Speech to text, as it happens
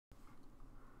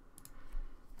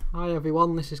Hi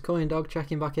everyone, this is Coin Dog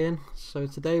checking back in. So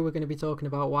today we're going to be talking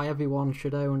about why everyone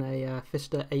should own a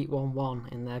PFISTER 811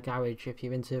 in their garage if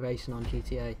you're into racing on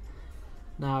GTA.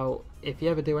 Now, if you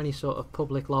ever do any sort of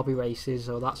public lobby races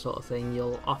or that sort of thing,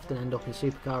 you'll often end up in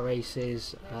supercar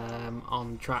races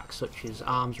on tracks such as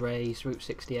Arms Race, Route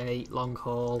 68, Long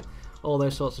Haul, all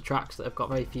those sorts of tracks that have got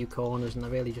very few corners and they're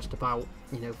really just about,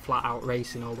 flat out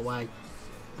racing all the way.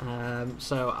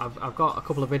 So I've got a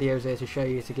couple of videos here to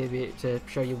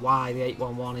show you why the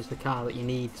 811 is the car that you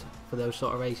need for those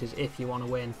sort of races if you want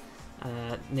to win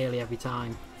nearly every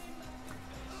time.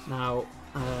 Now,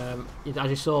 as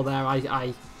you saw there,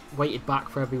 I waited back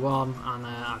for everyone and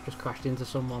I've just crashed into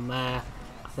someone there.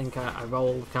 I think I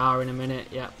rolled the car in a minute.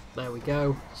 Yep, there we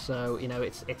go. So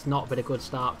it's not been a good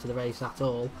start to the race at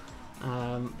all.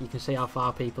 You can see how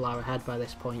far people are ahead by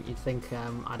this point. You'd think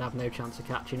I'd have no chance of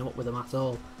catching up with them at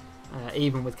all,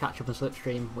 even with catch up and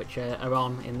slipstream, which are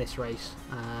on in this race,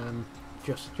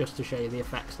 just to show you the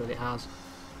effects that it has.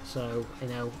 So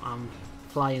I'm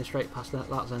flying straight past that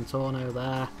Zentorno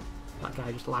there. That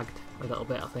guy just lagged a little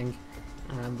bit, I think.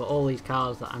 But all these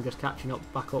cars that I'm just catching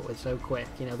back up with so quick,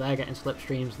 they're getting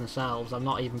slipstreams themselves. I'm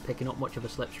not even picking up much of a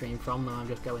slipstream from them. I'm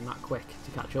just going that quick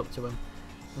to catch up to them.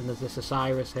 And there's this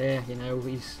Osiris here,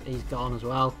 he's gone as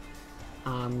well,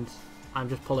 and I'm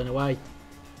just pulling away.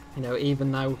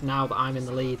 Even though now that I'm in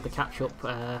the lead, the catch-up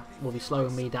will be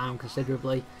slowing me down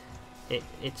considerably.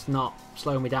 It's not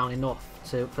slowing me down enough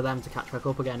for them to catch back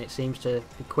up again. It seems to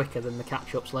be quicker than the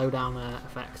catch-up slowdown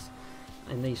effects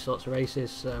in these sorts of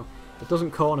races. So it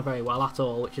doesn't corner very well at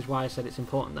all, which is why I said it's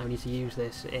important only to use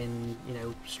this in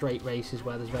straight races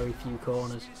where there's very few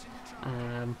corners.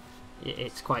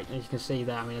 It's quite, as you can see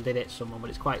there, I did hit someone,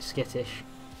 but it's quite skittish.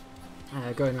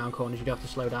 Going around corners you do have to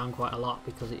slow down quite a lot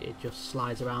because it just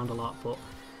slides around a lot, but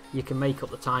you can make up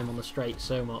the time on the straight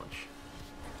so much.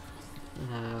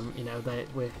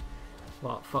 We're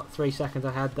 3 seconds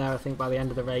ahead there. I think by the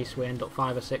end of the race we end up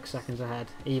 5 or 6 seconds ahead,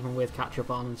 even with catch up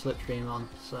on and slipstream on.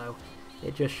 So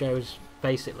it just shows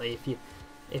basically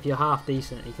if you're half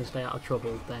decent and you can stay out of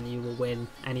trouble, then you will win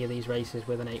any of these races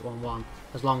with an 811,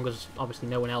 as long as obviously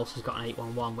no one else has got an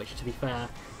 811, which to be fair,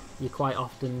 you quite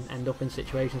often end up in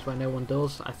situations where no one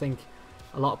does. I think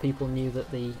a lot of people knew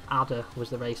that the Adder was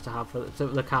the race to have for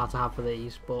the car to have for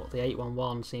these, but the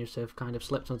 811 seems to have kind of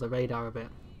slipped under the radar a bit.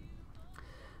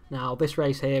 Now this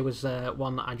race here was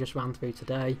one that I just ran through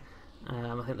today.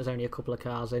 I think there's only a couple of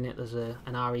cars in it. There's an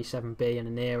RE7B and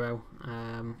a Nero.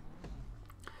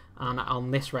 And on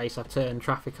this race I've turned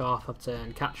traffic off, I've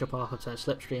turned catch up off, I've turned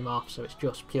slipstream off, so it's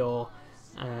just pure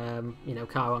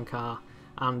car on car.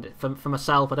 And for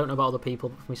myself, I don't know about other people,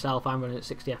 but for myself I'm running at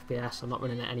 60 FPS, I'm not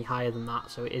running it any higher than that,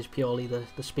 so it is purely the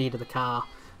speed of the car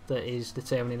that is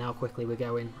determining how quickly we're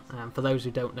going. For those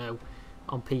who don't know,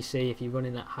 on PC if you're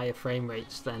running at higher frame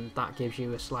rates, then that gives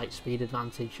you a slight speed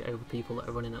advantage over people that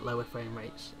are running at lower frame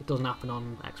rates. It doesn't happen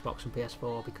on Xbox and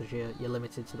PS4 because you're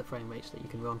limited to the frame rates that you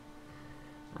can run.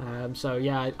 So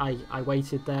yeah, I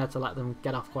waited there to let them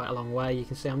get off quite a long way. You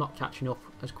can see I'm not catching up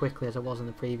as quickly as I was in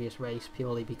the previous race,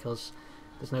 purely because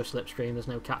there's no slipstream, there's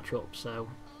no catch up. So,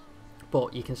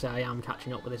 but you can see I am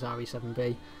catching up with this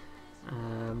RE7B.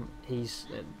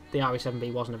 The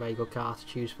RE7B wasn't a very good car to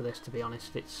choose for this, to be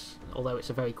honest. Although it's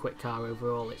a very quick car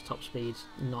overall, its top speed's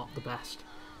not the best.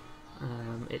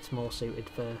 It's more suited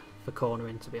for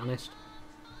cornering, to be honest.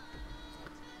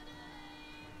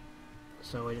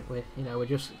 So we're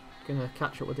just gonna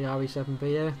catch up with the RE7B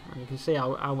here, and you can see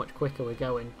how much quicker we're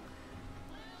going.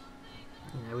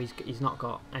 He's not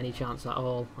got any chance at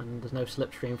all, and there's no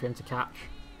slipstream for him to catch.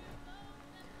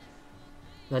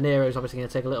 The Nero is obviously going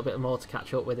to take a little bit more to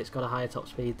catch up with. It's got a higher top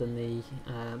speed than the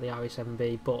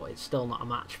RE7B, but it's still not a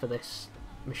match for this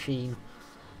machine.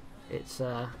 It's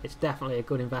definitely a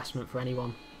good investment for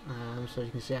anyone. So as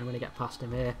you can see, I'm going to get past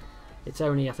him here. It's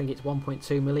only, I think it's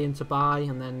 1.2 million to buy,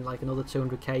 and then like another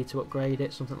 200k to upgrade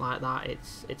it, something like that.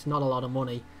 It's not a lot of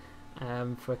money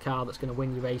for a car that's going to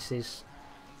win you races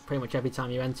pretty much every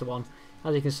time you enter one.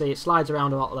 As you can see, it slides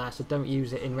around a lot there, so don't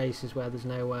use it in races where there's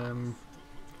no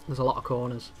there's a lot of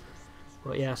corners.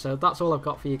 But yeah, so that's all I've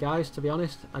got for you guys, to be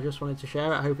honest. I just wanted to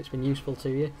share it. I hope it's been useful to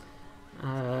you.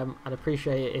 I'd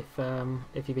appreciate it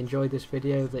if you've enjoyed this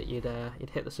video that you'd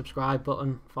hit the subscribe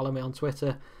button, follow me on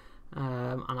Twitter,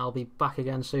 and I'll be back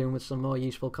again soon with some more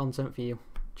useful content for you.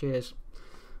 Cheers.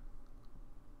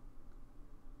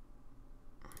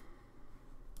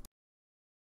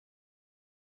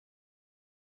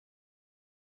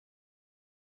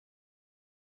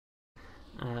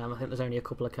 I think there's only a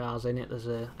couple of cars in it. There's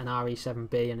an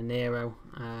RE7B and a Nero.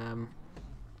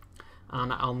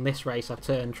 And on this race I've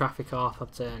turned traffic off,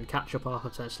 I've turned catch up off,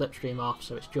 I've turned slipstream off,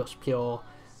 so it's just pure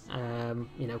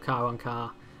you know, car on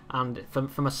car. And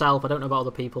for myself, I don't know about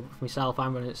other people, but for myself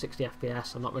I'm running at 60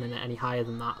 FPS, I'm not running it any higher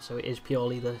than that, so it is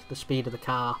purely the speed of the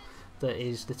car that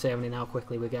is determining how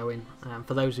quickly we're going.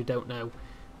 For those who don't know,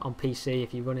 on PC,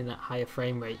 if you're running at higher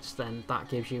frame rates, then that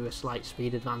gives you a slight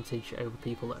speed advantage over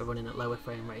people that are running at lower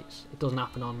frame rates. It doesn't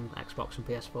happen on Xbox and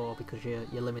PS4 because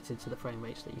you're limited to the frame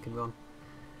rates that you can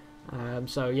run.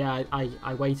 So yeah,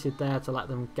 I waited there to let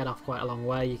them get off quite a long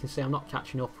way. You can see I'm not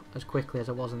catching up as quickly as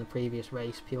I was in the previous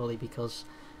race, purely because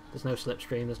there's no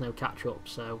slipstream, there's no catch up.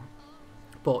 So,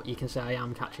 but you can say I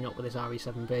am catching up with this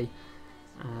RE7B.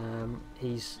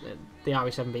 The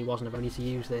RE7B wasn't only to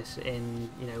use this in,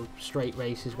 you know, straight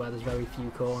races where there's very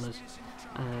few corners.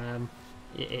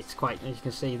 It's quite, as you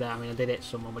can see there, I mean I did hit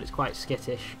someone, but it's quite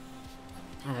skittish.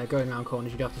 Going around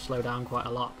corners you do have to slow down quite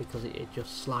a lot because it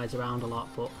just slides around a lot,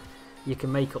 but you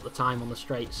can make up the time on the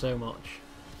straight so much.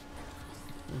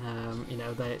 You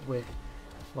know, we're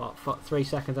what, 3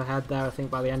 seconds ahead there. I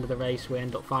think by the end of the race we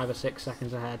end up 5 or 6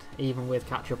 seconds ahead, even with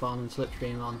catch up on and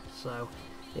slipstream on. So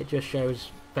it just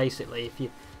shows basically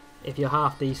if you're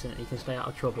half decent and you can stay out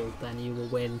of trouble, then you will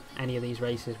win any of these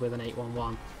races with an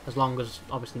 811, as long as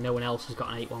obviously no one else has got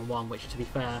an 811, which to be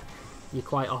fair, you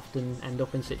quite often end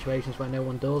up in situations where no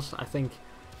one does. I think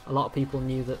a lot of people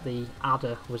knew that the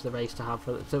Adder was the race to have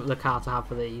for the car to have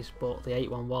for these, but the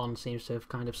 811 seems to have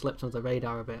kind of slipped under the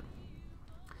radar a bit.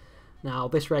 Now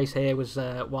this race here was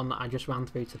one that I just ran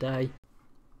through today.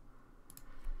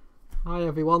 Hi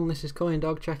everyone, this is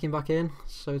CoinDog checking back in.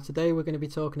 So today we're going to be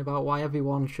talking about why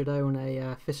everyone should own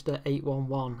a PFISTER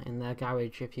 811 in their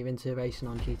garage if you're into racing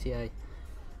on GTA.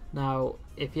 Now,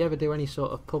 if you ever do any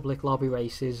sort of public lobby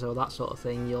races or that sort of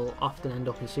thing, you'll often end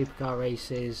up in supercar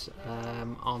races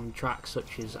on tracks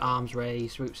such as Arms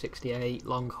Race, Route 68,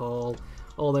 Long Haul,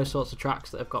 all those sorts of tracks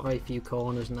that have got very few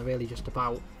corners and they're really just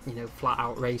about, you know, flat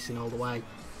out racing all the way.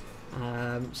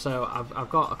 So I've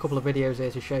got a couple of videos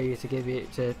here to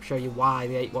show you why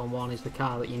the 811 is the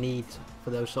car that you need for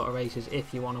those sort of races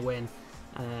if you want to win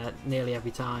nearly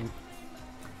every time.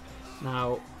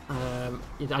 Now,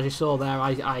 as you saw there,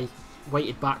 I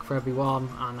waited back for everyone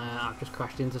and I've just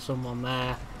crashed into someone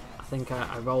there. I think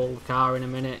I rolled the car in a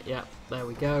minute. Yep, there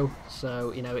we go.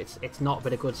 So, you know, it's not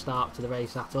been a good start to the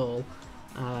race at all.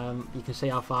 You can see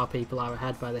how far people are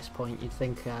ahead by this point. You'd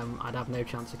think I'd have no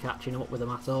chance of catching up with them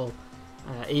at all,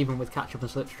 even with catch up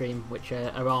and slipstream, which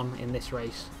are on in this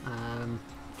race,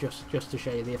 just to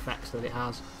show you the effects that it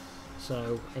has.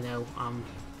 So, you know, I'm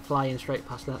flying straight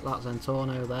past that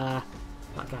Zentorno there.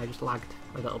 That guy just lagged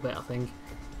a little bit, I think.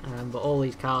 But all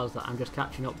these cars that I'm just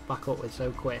catching back up with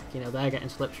so quick, you know, they're getting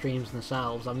slipstreams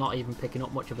themselves. I'm not even picking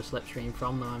up much of a slipstream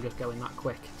from them. I'm just going that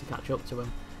quick to catch up to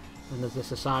them. And there's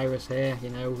this Osiris here, you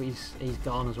know, he's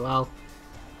gone as well,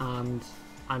 and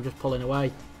I'm just pulling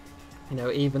away. You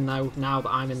know, even though now that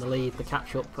I'm in the lead, the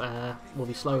catch-up will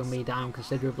be slowing me down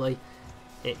considerably.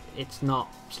 It's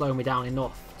not slowing me down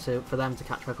enough for them to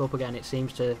catch back up again. It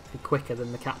seems to be quicker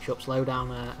than the catch-up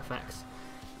slowdown effect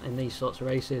in these sorts of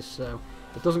races. So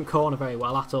it doesn't corner very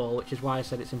well at all, which is why I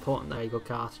said it's important, very good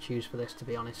car to choose for this, to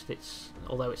be honest.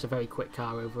 Although it's a very quick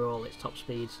car overall, its top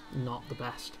speed's not the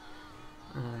best.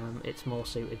 It's more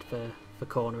suited for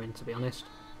cornering, to be honest.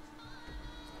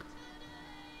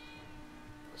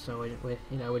 So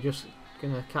we're just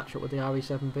gonna catch up with the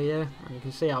RE7B here, and you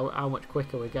can see how much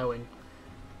quicker we're going.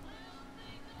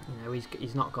 You know,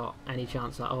 he's not got any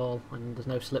chance at all, and there's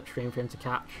no slipstream for him to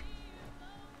catch.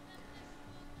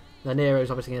 The Nero's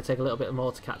obviously going to take a little bit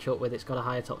more to catch up with. It's got a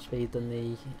higher top speed than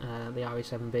the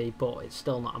RE7B, but it's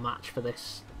still not a match for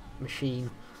this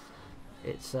machine.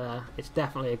 It's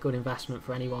definitely a good investment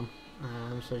for anyone.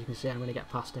 So as you can see, I'm going to get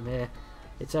past him here.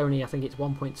 It's only, I think it's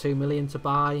 1.2 million to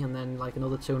buy, and then like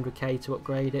another 200k to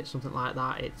upgrade it, something like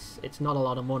that. It's not a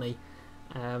lot of money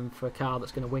for a car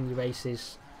that's going to win you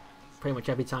races pretty much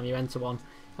every time you enter one.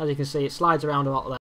 As you can see, it slides around a lot there.